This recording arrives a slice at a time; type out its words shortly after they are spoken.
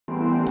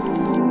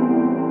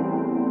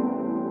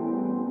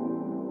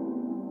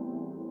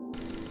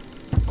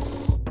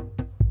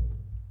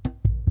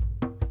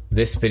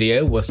This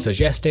video was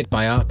suggested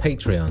by our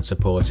Patreon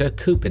supporter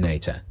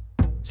Koopinator.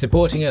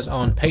 Supporting us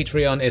on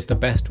Patreon is the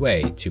best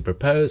way to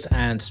propose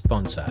and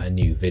sponsor a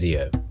new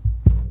video.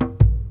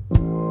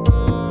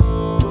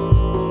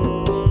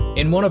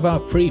 In one of our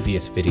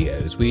previous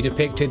videos, we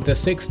depicted the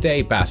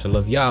 6-day Battle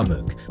of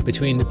Yarmouk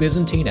between the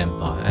Byzantine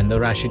Empire and the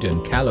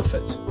Rashidun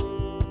Caliphate.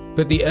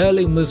 But the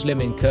early Muslim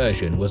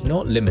incursion was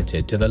not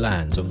limited to the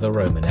lands of the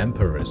Roman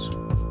emperors.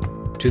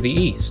 To the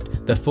east,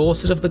 the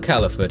forces of the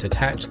Caliphate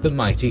attacked the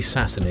mighty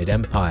Sassanid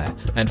Empire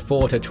and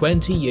fought a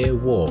 20-year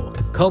war,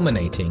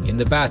 culminating in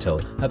the Battle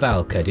of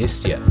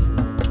al-Qadisiyyah.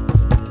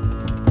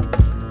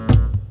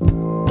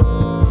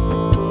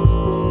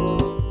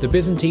 The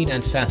Byzantine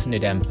and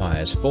Sassanid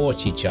empires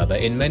fought each other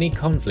in many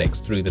conflicts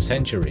through the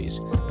centuries,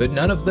 but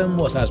none of them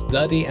was as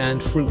bloody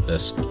and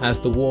fruitless as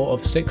the War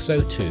of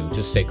 602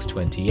 to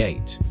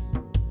 628.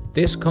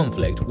 This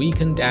conflict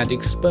weakened and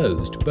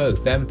exposed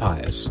both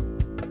empires.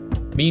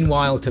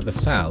 Meanwhile, to the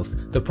south,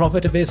 the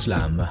Prophet of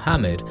Islam,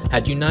 Mohamed,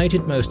 had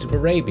united most of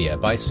Arabia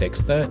by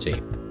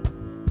 630.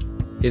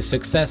 His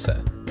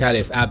successor,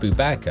 Caliph Abu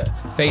Bakr,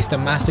 faced a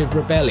massive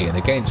rebellion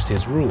against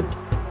his rule.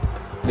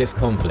 This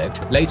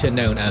conflict, later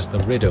known as the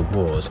Ridda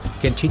Wars,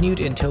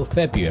 continued until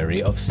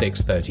February of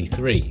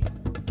 633.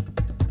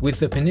 With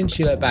the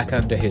peninsula back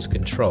under his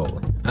control,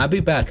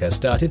 Abu Bakr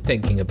started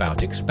thinking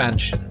about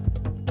expansion.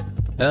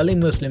 Early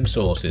Muslim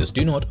sources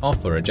do not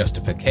offer a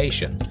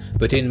justification,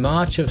 but in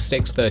March of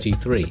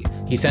 633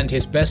 he sent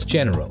his best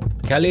general,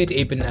 Khalid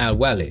ibn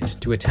al-Walid,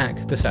 to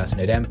attack the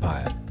Sassanid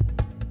Empire.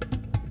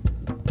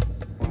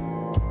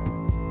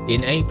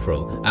 In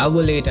April,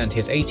 al-Walid and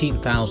his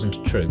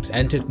 18,000 troops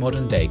entered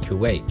modern-day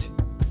Kuwait.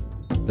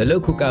 The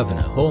local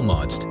governor,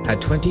 Hormozd,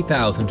 had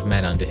 20,000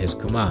 men under his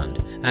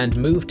command and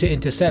moved to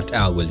intercept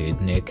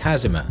al-Walid near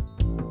Kazima.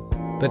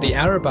 But the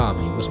Arab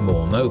army was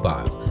more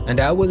mobile,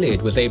 and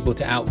al-Walid was able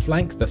to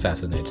outflank the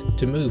Sassanids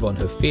to move on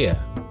Hufeir.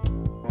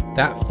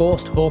 That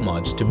forced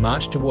Hormozd to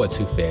march towards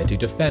Hufeir to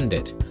defend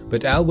it,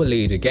 but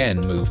al-Walid again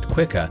moved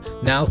quicker,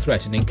 now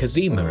threatening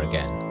Kazima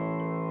again.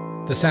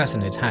 The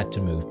Sassanids had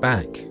to move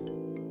back.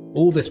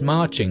 All this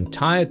marching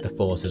tired the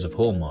forces of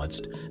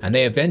Hormozd, and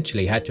they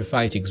eventually had to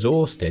fight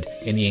exhausted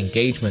in the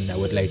engagement that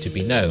would later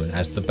be known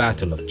as the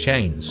Battle of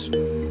Chains.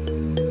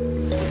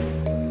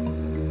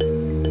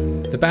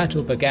 The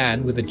battle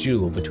began with a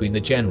duel between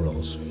the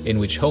generals, in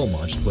which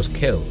Hormozd was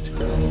killed.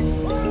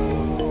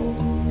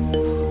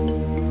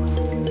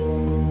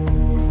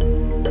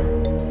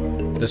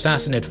 The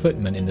Sassanid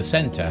footmen in the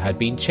centre had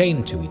been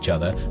chained to each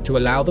other to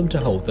allow them to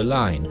hold the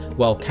line,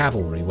 while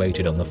cavalry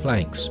waited on the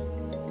flanks.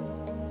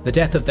 The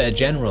death of their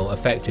general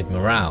affected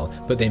morale,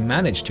 but they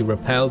managed to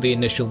repel the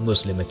initial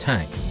Muslim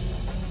attack.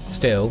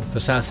 Still, the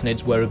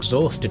Sassanids were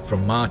exhausted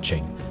from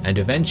marching, and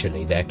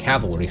eventually their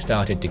cavalry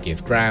started to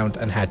give ground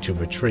and had to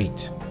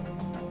retreat.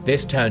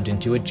 This turned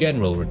into a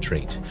general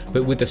retreat,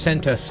 but with the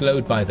centre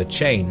slowed by the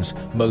chains,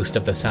 most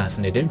of the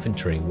Sassanid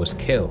infantry was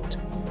killed.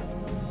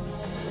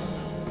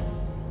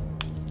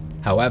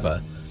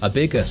 However, a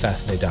bigger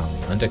Sassanid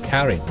army under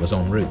Karin was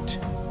en route.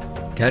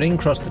 Karin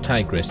crossed the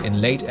Tigris in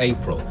late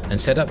April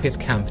and set up his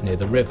camp near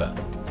the river.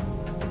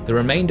 The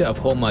remainder of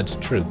Hormozd's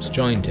troops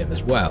joined him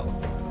as well.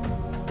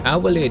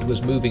 Al-Walid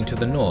was moving to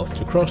the north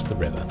to cross the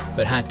river,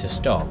 but had to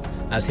stop,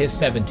 as his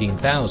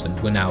 17,000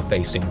 were now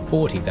facing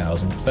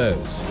 40,000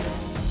 foes.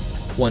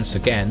 Once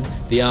again,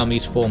 the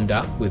armies formed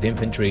up with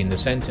infantry in the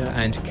centre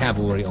and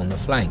cavalry on the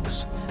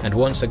flanks, and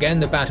once again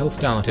the battle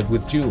started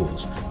with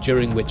duels,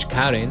 during which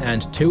Karin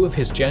and 2 of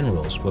his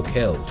generals were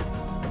killed.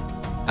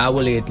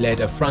 Al-Walid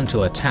led a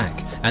frontal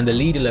attack, and the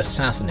leaderless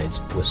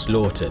Sassanids were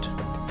slaughtered.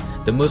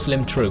 The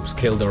Muslim troops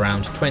killed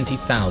around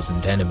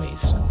 20,000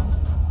 enemies.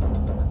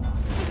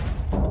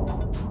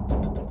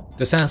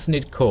 The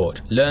Sassanid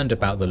court learned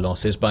about the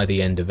losses by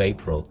the end of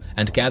April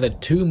and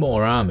gathered 2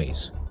 more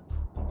armies.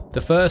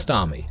 The first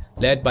army,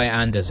 led by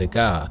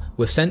Andarzaghar,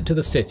 was sent to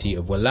the city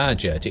of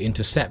Walaja to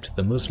intercept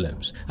the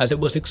Muslims, as it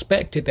was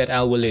expected that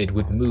al-Walid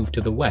would move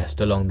to the west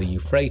along the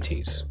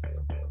Euphrates.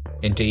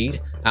 Indeed,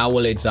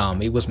 al-Walid's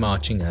army was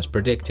marching as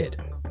predicted.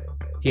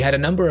 He had a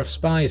number of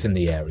spies in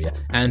the area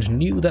and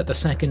knew that the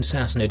second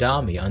Sassanid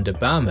army under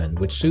Rahman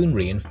would soon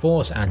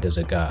reinforce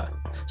Andarzaghar,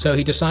 so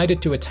he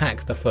decided to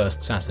attack the first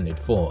Sassanid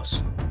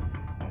force.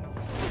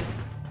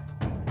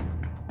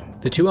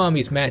 The 2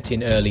 armies met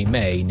in early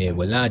May near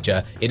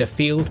Walaja in a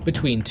field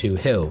between 2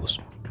 hills.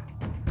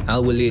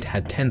 Al-Walid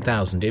had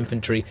 10,000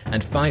 infantry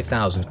and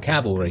 5,000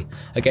 cavalry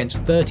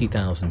against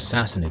 30,000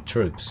 Sassanid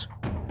troops.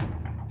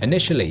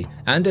 Initially,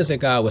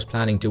 Andarzaghar was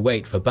planning to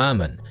wait for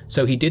Rahman,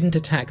 so he didn't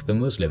attack the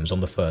Muslims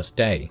on the first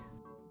day.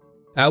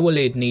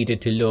 Al-Walid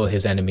needed to lure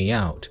his enemy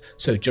out,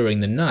 so during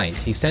the night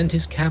he sent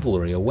his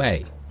cavalry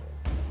away.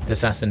 The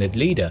Sassanid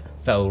leader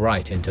fell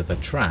right into the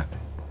trap.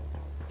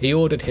 He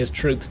ordered his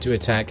troops to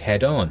attack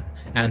head-on,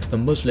 and the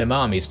Muslim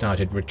army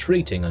started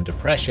retreating under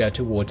pressure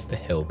towards the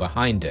hill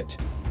behind it.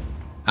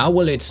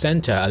 Al-Walid's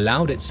centre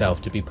allowed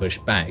itself to be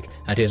pushed back,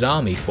 and his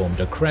army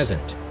formed a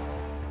crescent.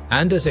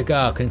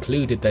 Andarzaghar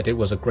concluded that it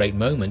was a great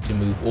moment to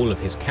move all of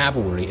his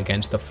cavalry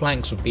against the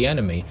flanks of the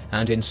enemy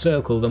and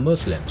encircle the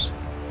Muslims.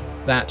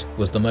 That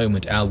was the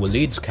moment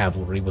al-Walid's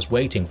cavalry was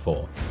waiting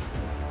for.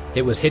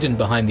 It was hidden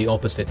behind the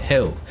opposite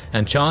hill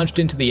and charged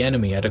into the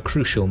enemy at a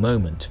crucial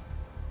moment.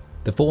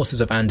 The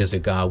forces of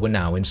Andarzaghar were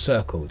now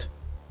encircled.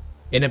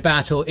 In a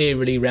battle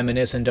eerily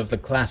reminiscent of the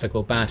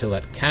classical battle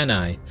at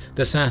Cannae,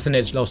 the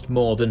Sassanids lost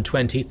more than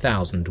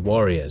 20,000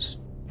 warriors.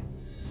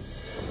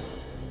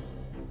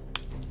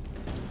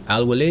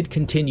 Al-Walid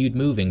continued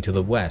moving to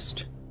the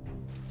west.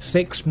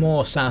 6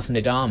 more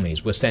Sassanid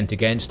armies were sent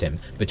against him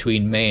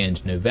between May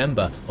and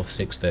November of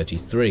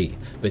 633,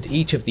 but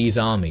each of these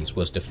armies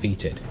was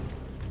defeated.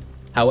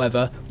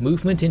 However,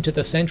 movement into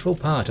the central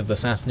part of the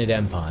Sassanid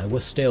Empire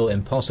was still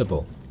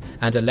impossible,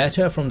 and a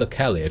letter from the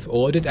Caliph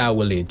ordered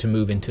al-Walid to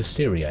move into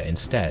Syria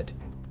instead.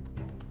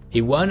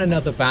 He won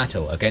another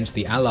battle against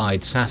the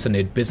allied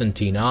Sassanid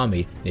Byzantine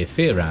army near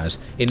Firaz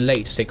in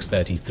late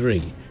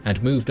 633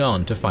 and moved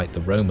on to fight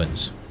the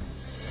Romans.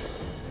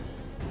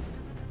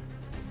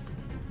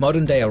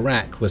 Modern-day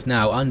Iraq was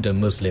now under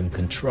Muslim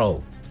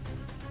control.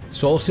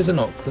 Sources are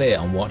not clear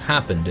on what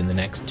happened in the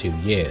next 2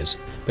 years,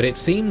 but it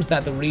seems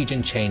that the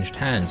region changed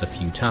hands a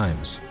few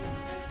times.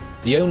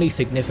 The only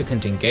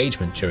significant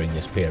engagement during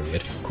this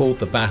period, called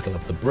the Battle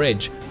of the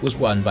Bridge, was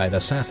won by the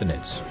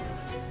Sassanids.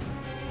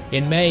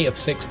 In May of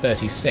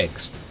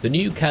 636, the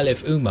new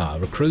Caliph Umar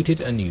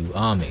recruited a new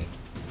army.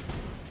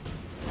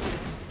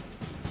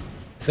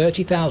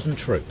 30,000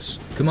 troops,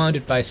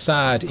 commanded by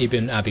Sa'd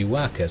ibn Abi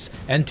Waqqas,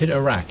 entered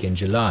Iraq in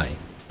July.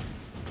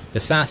 The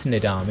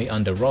Sassanid army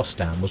under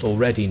Rostam was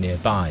already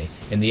nearby,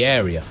 in the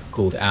area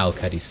called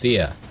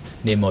al-Qadisiyyah,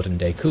 near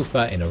modern-day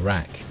Kufa in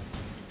Iraq.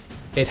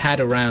 It had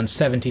around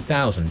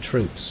 70,000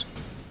 troops.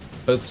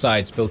 Both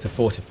sides built a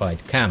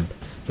fortified camp,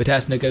 but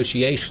as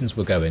negotiations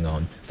were going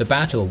on, the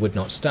battle would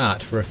not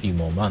start for a few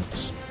more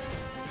months.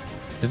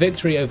 The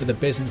victory over the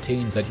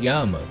Byzantines at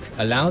Yarmouk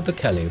allowed the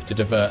Caliph to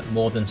divert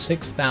more than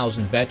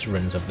 6,000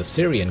 veterans of the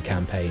Syrian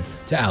campaign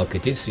to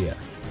al-Qadisiyyah,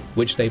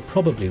 which they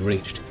probably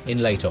reached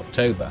in late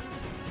October.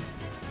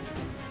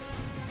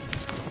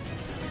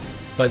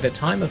 By the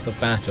time of the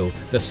battle,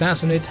 the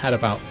Sassanids had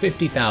about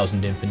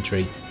 50,000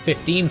 infantry,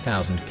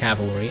 15,000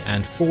 cavalry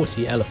and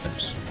 40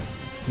 elephants.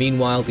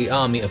 Meanwhile, the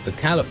army of the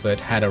Caliphate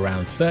had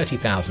around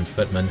 30,000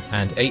 footmen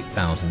and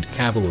 8,000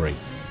 cavalry.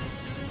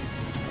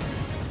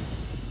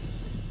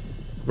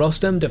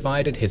 Rostam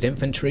divided his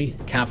infantry,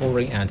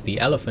 cavalry and the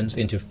elephants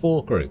into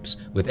 4 groups,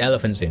 with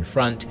elephants in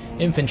front,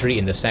 infantry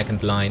in the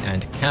second line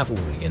and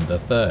cavalry in the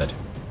third.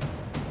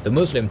 The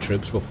Muslim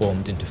troops were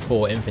formed into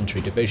 4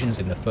 infantry divisions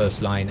in the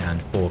first line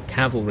and 4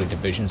 cavalry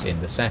divisions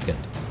in the second.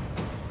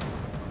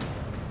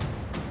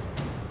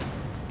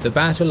 The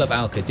Battle of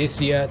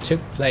al-Qadisiyyah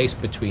took place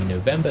between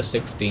November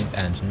 16th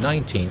and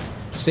 19th,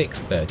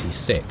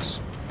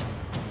 636.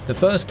 The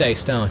first day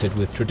started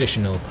with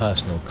traditional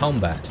personal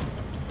combat.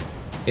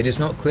 It is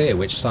not clear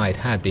which side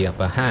had the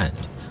upper hand,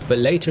 but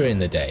later in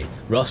the day,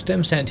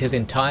 Rostam sent his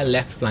entire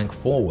left flank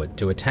forward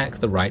to attack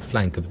the right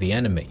flank of the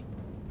enemy.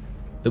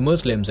 The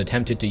Muslims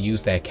attempted to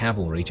use their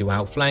cavalry to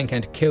outflank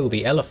and kill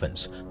the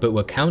elephants, but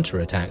were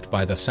counterattacked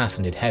by the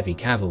Sassanid heavy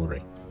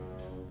cavalry.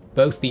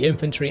 Both the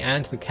infantry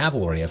and the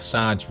cavalry of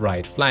Sa'd's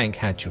right flank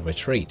had to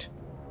retreat.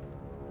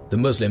 The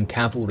Muslim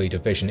cavalry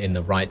division in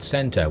the right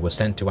centre was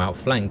sent to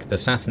outflank the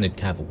Sassanid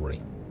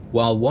cavalry,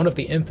 while one of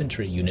the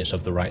infantry units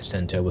of the right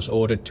centre was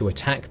ordered to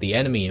attack the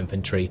enemy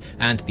infantry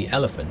and the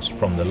elephants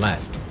from the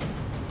left.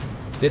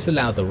 This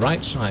allowed the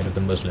right side of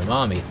the Muslim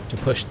army to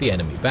push the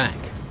enemy back.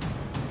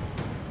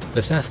 The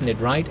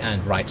Sassanid right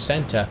and right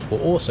centre were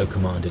also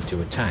commanded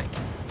to attack.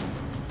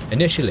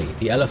 Initially,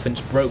 the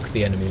elephants broke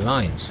the enemy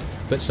lines,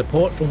 but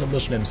support from the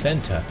Muslim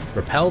centre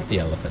repelled the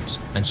elephants,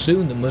 and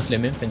soon the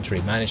Muslim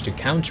infantry managed to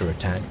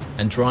counterattack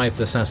and drive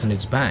the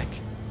Sassanids back.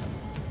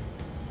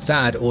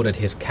 Sa'd ordered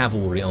his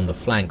cavalry on the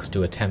flanks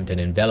to attempt an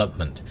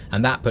envelopment,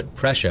 and that put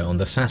pressure on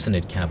the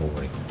Sassanid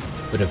cavalry.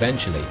 But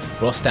eventually,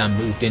 Rostam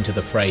moved into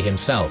the fray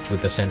himself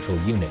with the central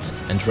units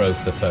and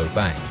drove the foe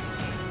back.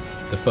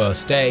 The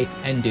first day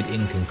ended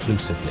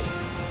inconclusively.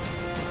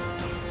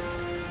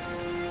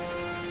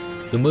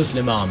 The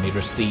Muslim army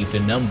received a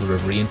number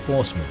of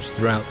reinforcements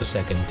throughout the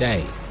second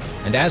day,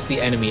 and as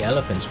the enemy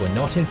elephants were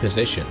not in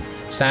position,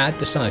 Sa'd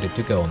decided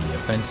to go on the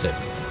offensive.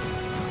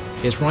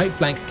 His right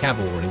flank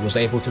cavalry was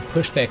able to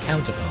push their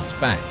counterparts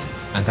back,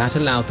 and that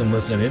allowed the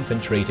Muslim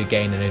infantry to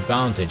gain an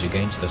advantage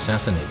against the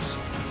Sassanids.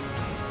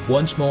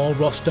 Once more,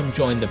 Rostam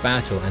joined the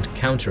battle and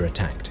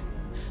counterattacked.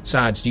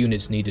 Sa'd's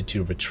units needed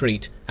to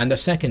retreat, and the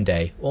second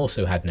day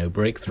also had no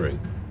breakthrough.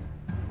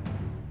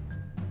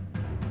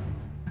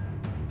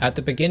 At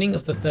the beginning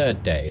of the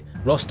third day,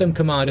 Rostam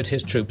commanded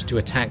his troops to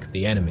attack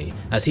the enemy,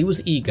 as he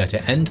was eager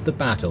to end the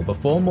battle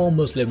before more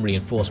Muslim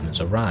reinforcements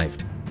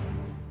arrived.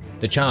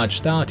 The charge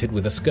started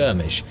with a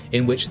skirmish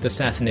in which the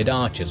Sassanid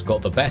archers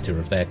got the better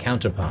of their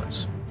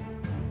counterparts.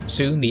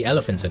 Soon the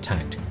elephants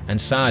attacked, and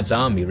Sa'd's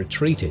army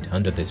retreated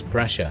under this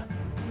pressure.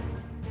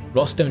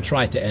 Rostam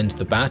tried to end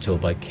the battle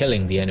by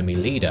killing the enemy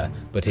leader,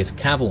 but his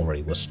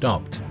cavalry was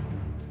stopped.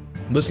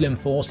 Muslim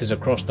forces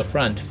across the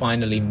front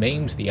finally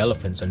maimed the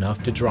elephants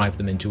enough to drive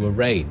them into a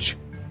rage.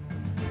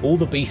 All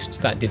the beasts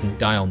that didn't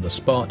die on the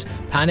spot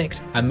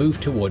panicked and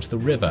moved towards the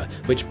river,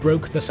 which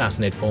broke the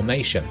Sassanid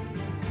formation.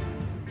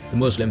 The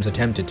Muslims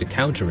attempted to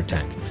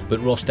counterattack, but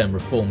Rostam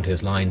reformed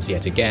his lines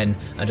yet again,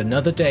 and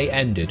another day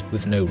ended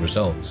with no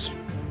results.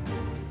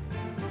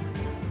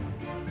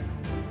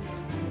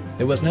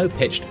 There was no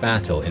pitched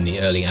battle in the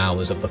early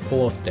hours of the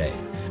fourth day,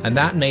 and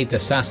that made the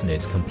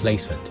Sassanids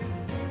complacent.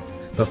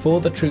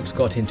 Before the troops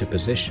got into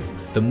position,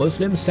 the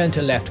Muslim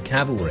centre-left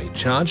cavalry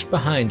charged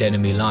behind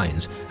enemy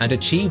lines and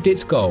achieved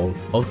its goal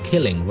of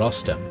killing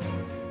Rostam.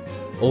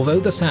 Although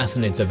the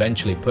Sassanids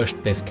eventually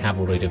pushed this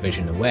cavalry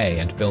division away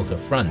and built a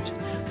front,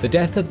 the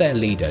death of their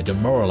leader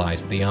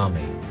demoralized the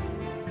army.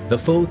 The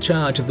full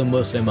charge of the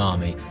Muslim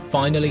army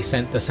finally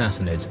sent the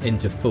Sassanids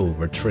into full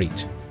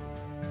retreat.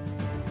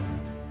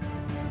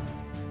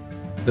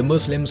 The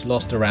Muslims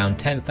lost around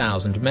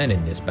 10,000 men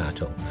in this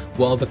battle,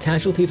 while the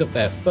casualties of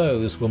their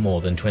foes were more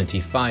than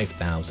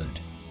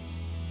 25,000.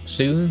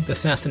 Soon, the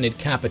Sassanid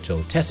capital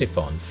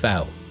Ctesiphon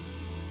fell.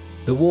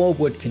 The war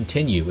would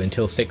continue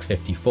until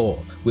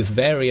 654, with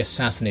various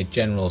Sassanid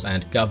generals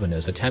and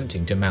governors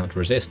attempting to mount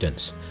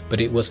resistance,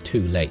 but it was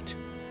too late.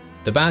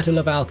 The Battle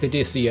of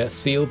al-Qadisiyyah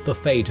sealed the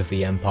fate of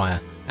the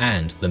empire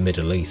and the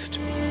Middle East.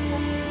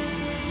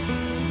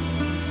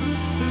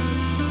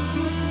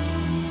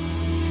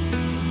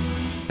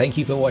 Thank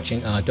you for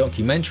watching our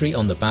documentary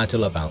on the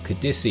Battle of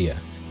al-Qadisiyyah.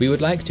 We would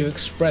like to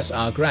express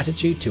our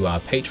gratitude to our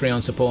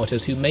Patreon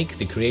supporters who make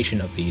the creation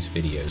of these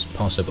videos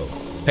possible.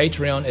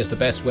 Patreon is the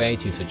best way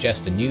to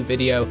suggest a new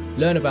video,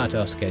 learn about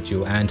our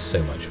schedule, and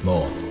so much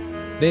more.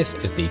 This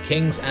is the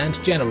Kings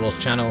and Generals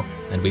channel,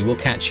 and we will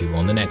catch you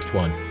on the next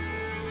one.